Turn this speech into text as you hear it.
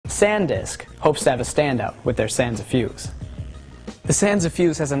Sandisk hopes to have a standout with their Sansa Fuze. The Sansa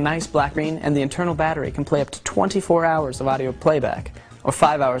Fuze has a nice black screen, and the internal battery can play up to 24 hours of audio playback, or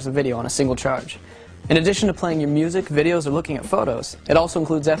 5 hours of video on a single charge. In addition to playing your music, videos, or looking at photos, it also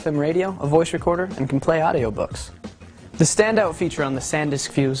includes FM radio, a voice recorder, and can play audiobooks. The standout feature on the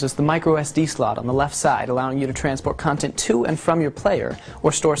Sandisk Fuze is the micro SD slot on the left side, allowing you to transport content to and from your player,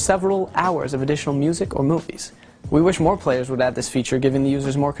 or store several hours of additional music or movies. We wish more players would add this feature, giving the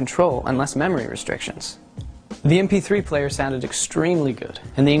users more control and less memory restrictions. The MP3 player sounded extremely good,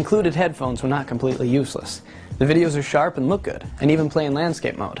 and the included headphones were not completely useless. The videos are sharp and look good, and even play in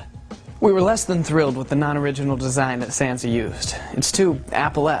landscape mode. We were less than thrilled with the non-original design that Sansa used. It's too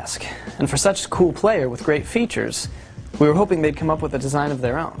Apple-esque, and for such a cool player with great features, we were hoping they'd come up with a design of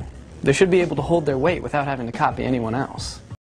their own. They should be able to hold their weight without having to copy anyone else.